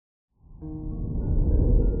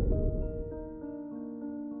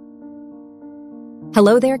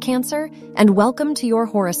Hello there, Cancer, and welcome to your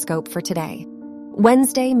horoscope for today,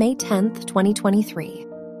 Wednesday, May 10th, 2023.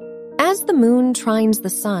 As the moon trines the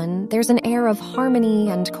sun, there's an air of harmony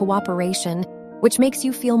and cooperation, which makes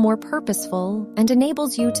you feel more purposeful and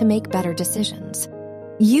enables you to make better decisions.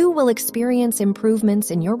 You will experience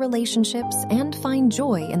improvements in your relationships and find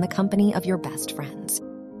joy in the company of your best friends.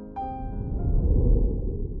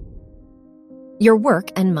 Your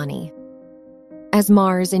work and money. As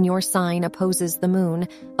Mars in your sign opposes the moon,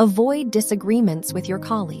 avoid disagreements with your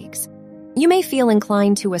colleagues. You may feel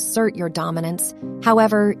inclined to assert your dominance.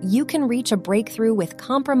 However, you can reach a breakthrough with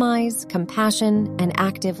compromise, compassion, and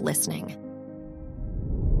active listening.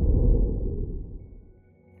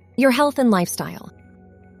 Your health and lifestyle.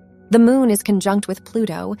 The moon is conjunct with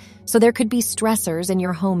Pluto, so there could be stressors in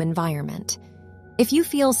your home environment. If you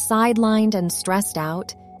feel sidelined and stressed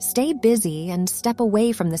out, stay busy and step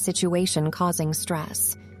away from the situation causing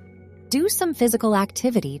stress. Do some physical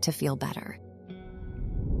activity to feel better.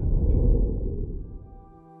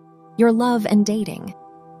 Your love and dating.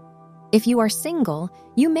 If you are single,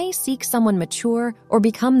 you may seek someone mature or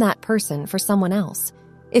become that person for someone else.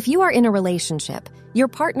 If you are in a relationship, your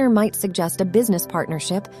partner might suggest a business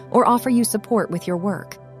partnership or offer you support with your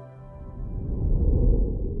work.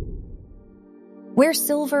 Wear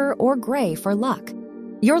silver or gray for luck.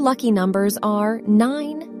 Your lucky numbers are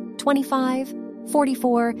 9, 25,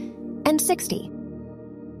 44, and 60.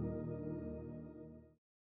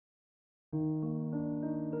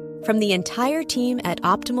 From the entire team at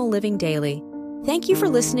Optimal Living Daily, thank you for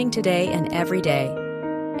listening today and every day.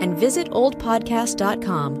 And visit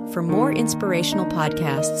oldpodcast.com for more inspirational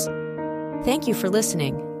podcasts. Thank you for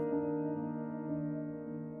listening.